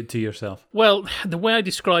 no, to yourself. Well, the way I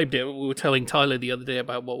described it, we were telling Tyler the other day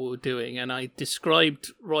about what we were doing, and I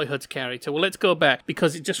described Roy Hudd's character. Well, let's go back,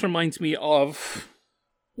 because it just reminds me of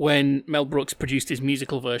when Mel Brooks produced his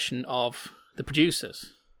musical version of The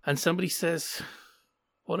Producers. And somebody says,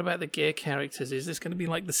 what about the gay characters? Is this going to be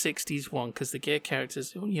like the 60s one? Because the gay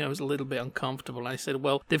characters, it was a little bit uncomfortable. And I said,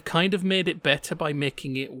 well, they've kind of made it better by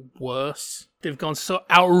making it worse. They've gone so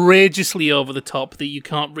outrageously over the top that you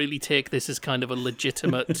can't really take this as kind of a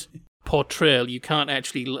legitimate portrayal. You can't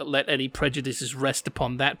actually let any prejudices rest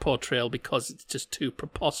upon that portrayal because it's just too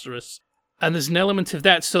preposterous. And there's an element of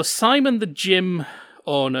that. So Simon, the gym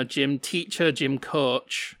owner, gym teacher, gym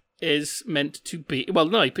coach, is meant to be... Well,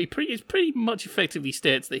 no, he pretty much effectively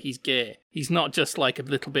states that he's gay. He's not just like a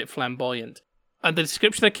little bit flamboyant. And the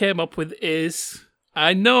description I came up with is...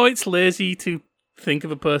 I know it's lazy to think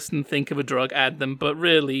of a person, think of a drug, add them, but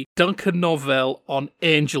really, Duncan Novell on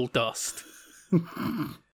angel dust.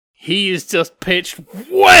 He is just pitched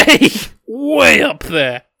way up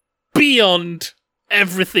there, beyond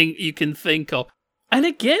everything you can think of. And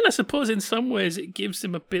again, I suppose in some ways it gives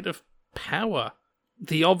him a bit of power.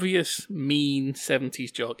 The obvious mean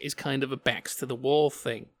 70s joke is kind of a backs to the wall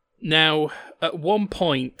thing. Now, at one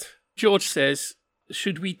point, George says,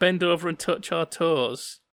 should we bend over and touch our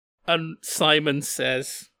toes? And Simon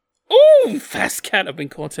says, "Oh, fast cat, I've been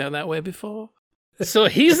caught out that way before." So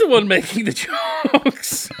he's the one making the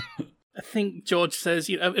jokes. I think George says,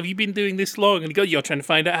 have you been doing this long? And he goes, you're trying to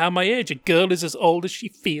find out how my age. A girl is as old as she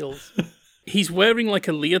feels. He's wearing like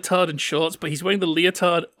a leotard and shorts, but he's wearing the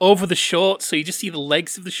leotard over the shorts, so you just see the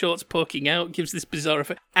legs of the shorts poking out. Gives this bizarre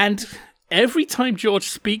effect. And every time George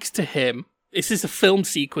speaks to him, this is a film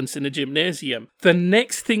sequence in a gymnasium. The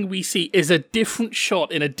next thing we see is a different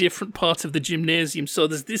shot in a different part of the gymnasium. So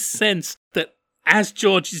there's this sense that as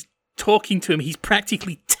George is talking to him, he's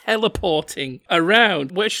practically teleporting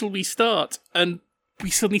around. Where shall we start? And we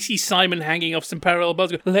suddenly see Simon hanging off some parallel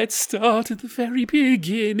bars. Let's start at the very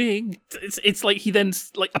beginning. It's like he then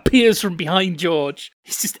like appears from behind George.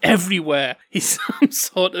 He's just everywhere. He's some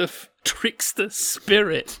sort of trickster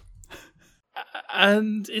spirit.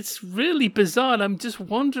 And it's really bizarre, and I'm just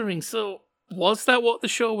wondering, so was that what the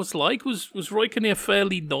show was like? Was Roy Kinnear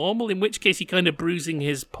fairly normal? In which case he kind of bruising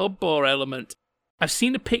his pub bore element. I've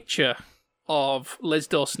seen a picture of Les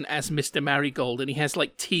Dawson as Mr. Marigold, and he has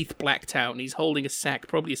like teeth blacked out, and he's holding a sack,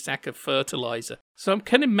 probably a sack of fertilizer. So I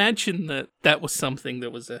can imagine that was something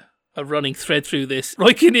that was a running thread through this.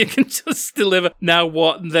 Roy Kinnear can just deliver now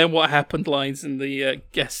what and then what happened lines, and the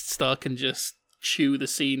guest star can just chew the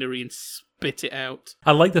scenery and spit it out.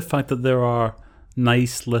 I like the fact that there are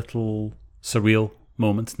nice little surreal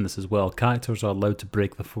moments in this as well. Characters are allowed to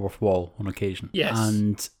break the fourth wall on occasion. Yes.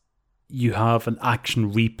 And you have an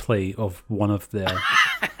action replay of one of their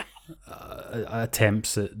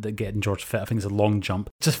attempts at getting George fit. I think it's a long jump.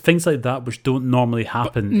 Just things like that which don't normally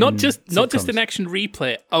happen. But not just an action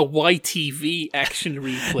replay, a YTV action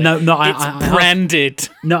replay. No, it's branded.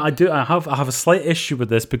 I do. I have a slight issue with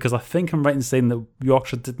this because I think I'm right in saying that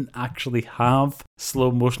Yorkshire didn't actually have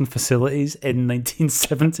slow motion facilities in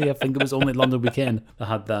 1970. I think it was only London Weekend that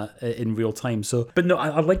had that in real time. So, but no,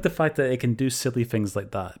 I like the fact that it can do silly things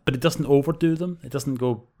like that, but it doesn't overdo them. It doesn't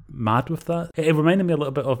go mad with that. It reminded me a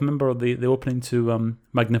little bit of, remember the opening to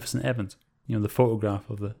Magnificent Evans, the photograph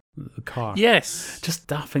of the car. Yes. Just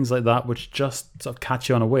daft things like that which just sort of catch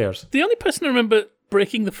you unawares. The only person I remember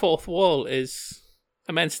breaking the fourth wall is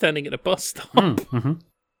a man standing at a bus stop. Mm-hmm.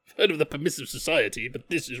 Heard of the permissive society, but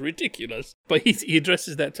this is ridiculous. But he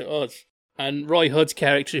addresses that to us. And Roy Hudd's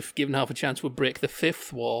character, if given half a chance, would break the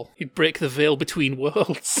fifth wall. He'd break the veil between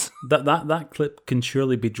worlds. That clip can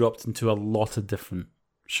surely be dropped into a lot of different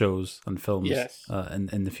shows and films. Yes.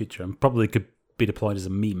 In the future, and probably could be deployed as a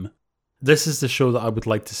meme. This is the show that I would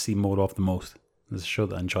like to see more of the most. This is a show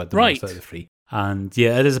that I enjoyed the most out of the three. And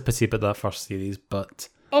yeah, it is a pity about that first series, but...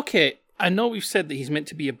 Okay, I know we've said that he's meant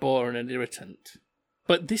to be a bore and an irritant,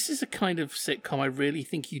 but this is a kind of sitcom I really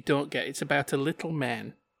think you don't get. It's about a little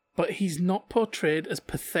man, but he's not portrayed as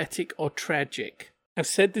pathetic or tragic. I've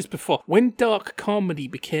said this before. When dark comedy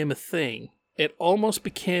became a thing, it almost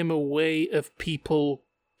became a way of people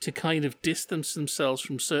to kind of distance themselves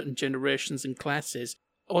from certain generations and classes.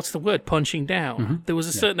 What's the word? Punching down. Mm-hmm. There was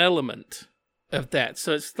a certain element of that.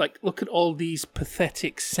 So it's like, look at all these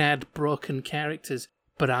pathetic, sad, broken characters.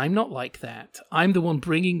 But I'm not like that. I'm the one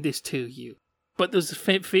bringing this to you. But there's a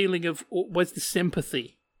feeling of, where's the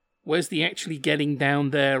sympathy? Where's the actually getting down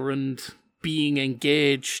there and being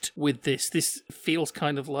engaged with this? This feels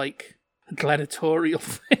kind of like a gladiatorial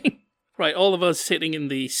thing. Right, all of us sitting in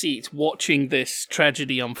the seats watching this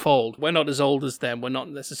tragedy unfold. We're not as old as them. We're not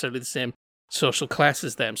necessarily the same social class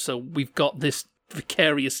as them. So we've got this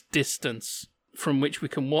vicarious distance from which we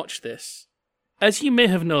can watch this. As you may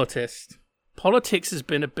have noticed, politics has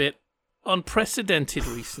been a bit unprecedented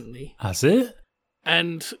recently. Has it?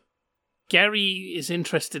 And Gary is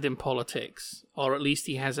interested in politics, or at least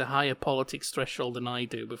he has a higher politics threshold than I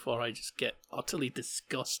do before I just get utterly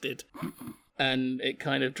disgusted. And it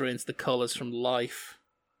kind of drains the colours from life.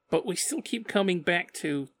 But we still keep coming back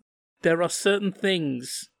to, there are certain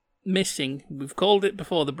things missing. We've called it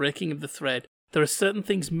before the breaking of the thread. There are certain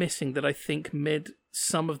things missing that I think made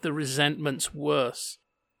some of the resentments worse.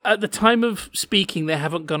 At the time of speaking, they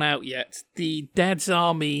haven't gone out yet. The Dad's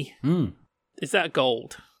Army, is that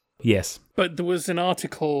gold? Yes. But there was an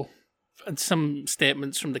article and some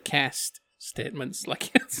statements from the cast. Statements,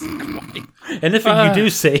 like, it's quite... Anything you do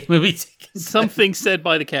say will be taken. Something said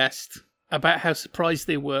by the cast about how surprised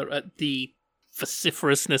they were at the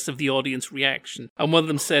vociferousness of the audience reaction. And one of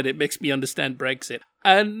them said, it makes me understand Brexit.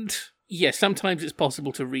 And, yeah, sometimes it's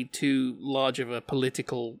possible to read too large of a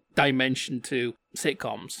political dimension to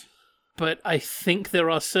sitcoms. But I think there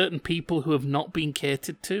are certain people who have not been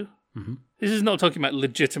catered to. Mm-hmm. This is not talking about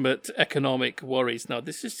legitimate economic worries. No,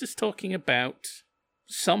 this is just talking about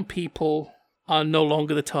some people are no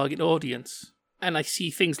longer the target audience. And I see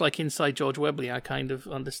things like Inside George Webley, I kind of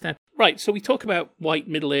understand. Right, so we talk about white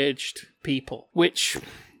middle-aged people, which,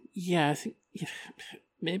 yeah, I think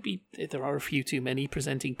maybe there are a few too many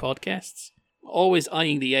presenting podcasts. Always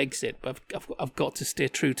eyeing the exit, but I've got to stay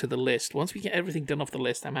true to the list. Once we get everything done off the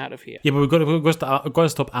list, I'm out of here. Yeah, but we've got to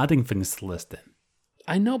stop adding things to the list then.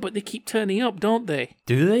 I know, but they keep turning up, don't they?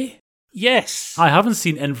 Do they? Yes. I haven't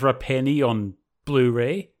seen In for a Penny on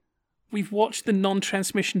Blu-ray. We've watched the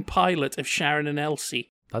non-transmission pilot of Sharon and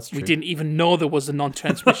Elsie. That's true. We didn't even know there was a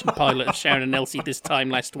non-transmission pilot of Sharon and Elsie this time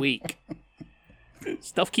last week.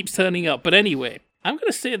 Stuff keeps turning up. But anyway, I'm going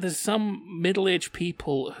to say there's some middle-aged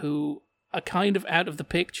people who are kind of out of the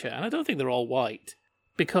picture, and I don't think they're all white,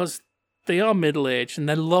 because they are middle-aged and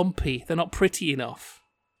they're lumpy. They're not pretty enough.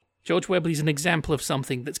 George Webley's an example of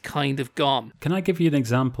something that's kind of gone. Can I give you an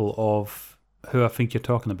example of who I think you're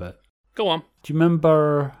talking about? Go on. Do you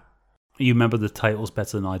remember... You remember the titles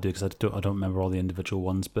better than I do, because I don't remember all the individual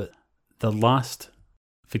ones, but the last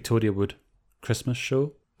Victoria Wood Christmas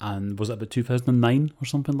show, and was it about 2009 or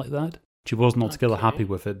something like that? She wasn't altogether happy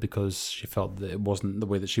with it because she felt that it wasn't the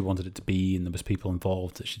way that she wanted it to be, and there was people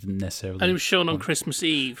involved that she didn't necessarily... And it was shown on Christmas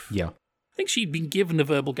Eve. Yeah. I think she'd been given a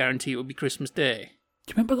verbal guarantee it would be Christmas Day.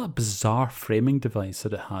 Do you remember that bizarre framing device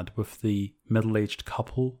that it had with the middle-aged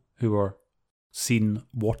couple who were seen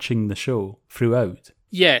watching the show throughout?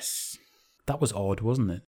 Yes. That was odd,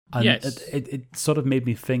 wasn't it? And yes. It sort of made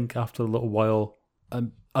me think after a little while,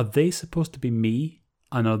 are they supposed to be me?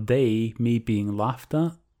 And are they me being laughed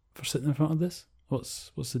at for sitting in front of this?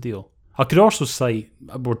 What's the deal? I could also cite,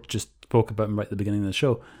 we just spoke about him right at the beginning of the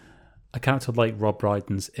show, a character like Rob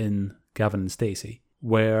Brydon's in Gavin and Stacey,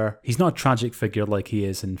 where he's not a tragic figure like he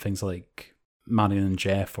is in things like Marion and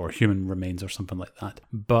Jeff or Human Remains or something like that.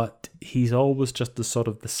 But he's always just the sort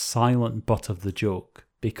of the silent butt of the joke,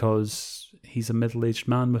 because he's a middle-aged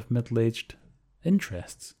man with middle-aged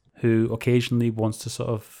interests who occasionally wants to sort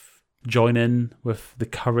of join in with the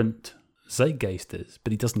current zeitgeist is,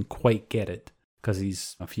 but he doesn't quite get it because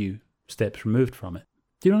he's a few steps removed from it.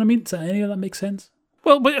 Do you know what I mean? Does any of that make sense?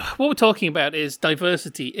 Well, but what we're talking about is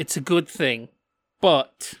diversity. It's a good thing,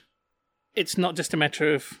 but it's not just a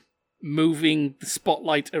matter of moving the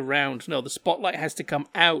spotlight around. No, the spotlight has to come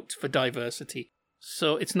out for diversity.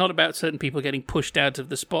 So it's not about certain people getting pushed out of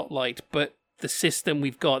the spotlight, but the system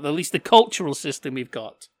we've got, at least the cultural system we've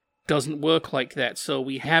got, doesn't work like that. So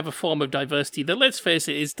we have a form of diversity that, let's face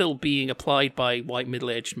it, is still being applied by white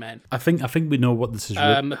middle-aged men. I think we know what this is.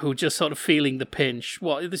 Who just sort of feeling the pinch.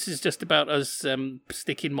 What, this is just about us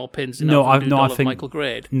sticking more pins in our doll of Michael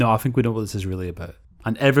Grade. No, I think we know what this is really about.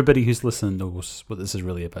 And everybody who's listening knows what this is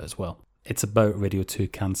really about as well. It's about Radio 2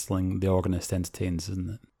 cancelling The Organist Entertains, isn't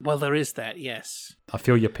it? Well, there is that, yes. I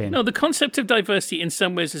feel your pain. No, the concept of diversity in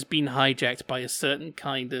some ways has been hijacked by a certain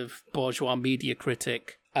kind of bourgeois media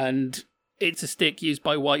critic, and it's a stick used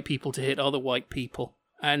by white people to hit other white people.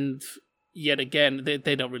 And yet again,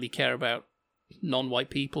 they don't really care about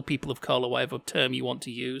non-white people, people of colour, whatever term you want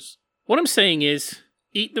to use. What I'm saying is,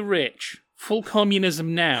 eat the rich. Full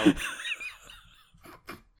communism now.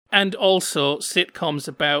 And also sitcoms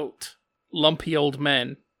about lumpy old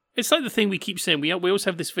men. It's like the thing we keep saying. We always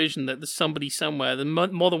have this vision that there's somebody somewhere,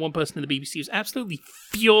 more than one person in the BBC who's absolutely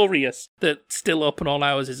furious that Still Open All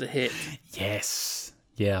Hours is a hit. Yes.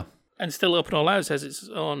 Yeah. And Still Open All Hours has its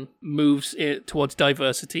own moves towards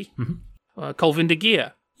diversity. Mm-hmm. Colvin de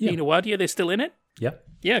Geer. Yeah. Nina Wadi, are they still in it? Yep.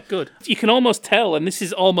 Yeah, good. You can almost tell, and this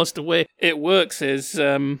is almost the way it works, is...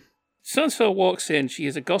 So-and-so walks in, she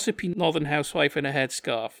is a gossipy northern housewife in a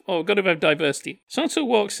headscarf. Oh, we've got to have diversity. So-and-so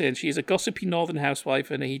walks in, she is a gossipy northern housewife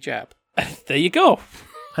in a hijab. There you go.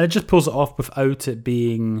 And it just pulls it off without it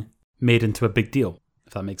being made into a big deal,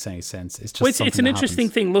 if that makes any sense. It's just it's an interesting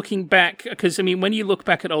thing looking back, because, I mean, when you look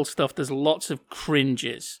back at old stuff, there's lots of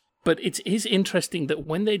cringes. But it is interesting that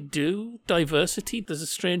when they do diversity, there's a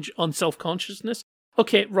strange unself-consciousness.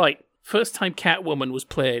 Okay, right. First time Catwoman was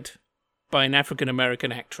played by an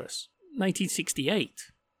African-American actress.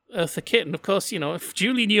 1968. Eartha Kitt. And of course, you know, if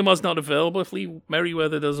Julie Newmar's not available, if Lee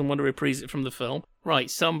Merriweather doesn't want to reprise it from the film,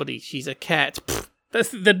 right, somebody, she's a cat. Pfft, That's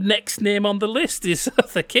the next name on the list is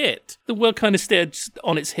Eartha Kitt. The world kind of stayed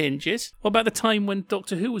on its hinges. What about the time when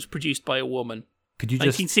Doctor Who was produced by a woman? Could you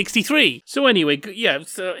 1963. So anyway, yeah,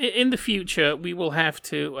 so in the future, we will have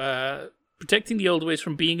to... protecting the old ways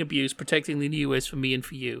from being abused, protecting the new ways for me and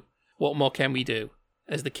for you. What more can we do,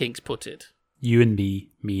 as the Kinks put it? You and me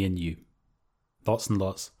and you. Lots and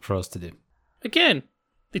lots for us to do. Again,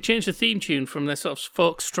 they changed the theme tune from their sort of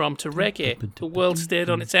folk strum to reggae. The world stayed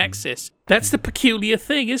on its axis. That's the peculiar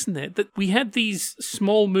thing, isn't it? That we had these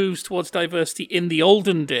small moves towards diversity in the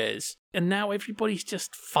olden days, and now everybody's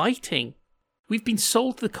just fighting. We've been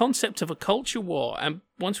sold the concept of a culture war, and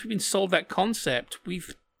once we've been sold that concept,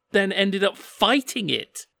 we've then ended up fighting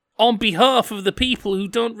it on behalf of the people who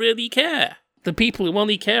don't really care. The people who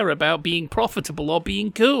only care about being profitable or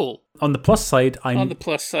being cool. On the plus side, On the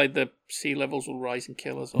plus side, the sea levels will rise and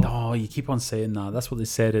kill us all. No, you keep on saying that. That's what they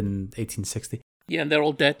said in 1860. Yeah, and they're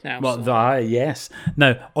all dead now. Well, so. yes.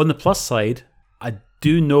 Now, on the plus side, I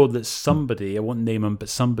do know that somebody, I won't name him, but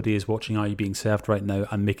somebody is watching Are You Being Served right now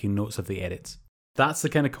and making notes of the edits. That's the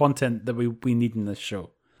kind of content that we need in this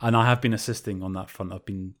show. And I have been assisting on that front. I've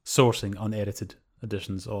been sourcing unedited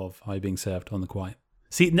editions of Are You Being Served on the quiet.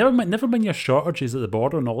 See, never mind your shortages at the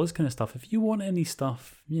border and all this kind of stuff. If you want any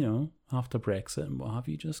stuff, after Brexit and what have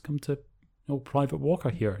you, just come to Private Walker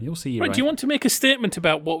here. You'll see you right. Do you want to make a statement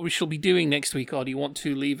about what we shall be doing next week, or do you want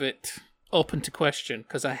to leave it open to question?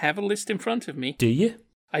 Because I have a list in front of me. Do you?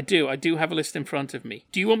 I do have a list in front of me.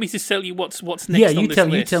 Do you want me to tell you what's next on this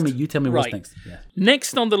list? You tell me right. What's next. Yeah.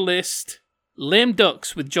 Next on the list, Lame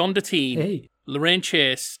Ducks with John Deteen, Hey. Lorraine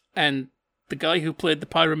Chase, and the guy who played the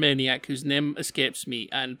pyromaniac, whose name escapes me,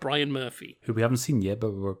 and Brian Murphy. Who we haven't seen yet,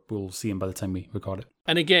 but we'll see him by the time we record it.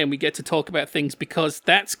 And again, we get to talk about things because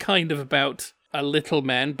that's kind of about a little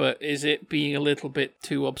man, but is it being a little bit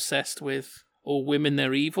too obsessed with, women,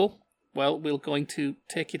 they're evil? Well, we're going to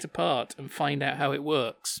take it apart and find out how it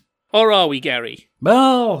works. Or are we, Gary?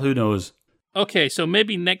 Well, who knows? Okay, so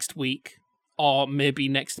maybe next week, or maybe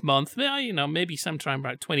next month, maybe sometime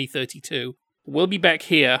around 2032, we'll be back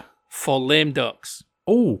here for Lame Ducks.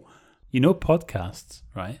 Oh, podcasts,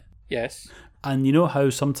 right? Yes. And you know how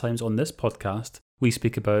sometimes on this podcast, we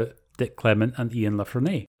speak about Dick Clement and Ian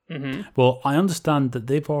LaFrennay. Mm-hmm. Well, I understand that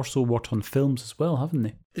they've also worked on films as well, haven't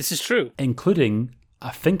they? This is true. Including,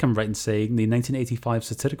 I think I'm right in saying, the 1985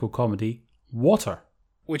 satirical comedy, Water.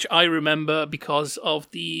 Which I remember because of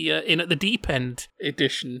the In at the Deep End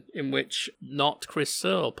edition, in which not Chris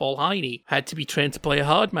Searle, Paul Heine, had to be trained to play a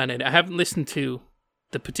hard man in it. I haven't listened to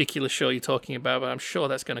the particular show you're talking about, but I'm sure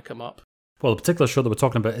that's going to come up. Well, the particular show that we're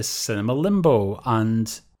talking about is Cinema Limbo,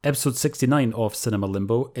 and episode 69 of Cinema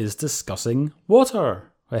Limbo is discussing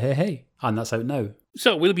Water. Hey. And that's out now.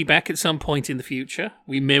 So we'll be back at some point in the future.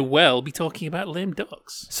 We may well be talking about Lame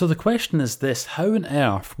Ducks. So the question is this: how on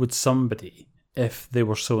earth would somebody, if they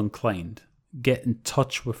were so inclined, get in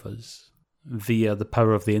touch with us via the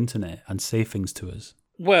power of the internet and say things to us?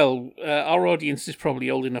 Well, our audience is probably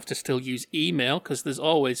old enough to still use email, because there's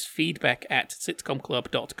always feedback at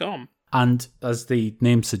sitcomclub.com. And as the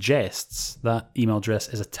name suggests, that email address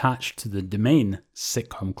is attached to the domain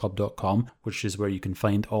sitcomclub.com, which is where you can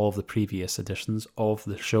find all of the previous editions of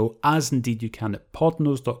the show, as indeed you can at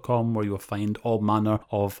podnose.com, where you will find all manner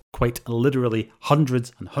of quite literally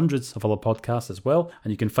hundreds and hundreds of other podcasts as well.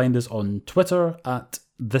 And you can find us on Twitter at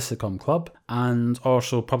The Sitcom Club, and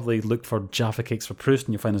also probably look for Jaffa Cakes for Proust,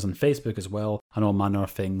 and you'll find us on Facebook as well, and all manner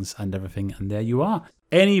of things and everything, and there you are.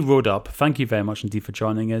 Any road up, thank you very much indeed for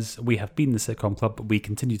joining us. We have been the Sitcom Club, but we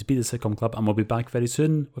continue to be the Sitcom Club, and we'll be back very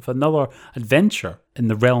soon with another adventure in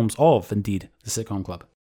the realms of, indeed, the Sitcom Club.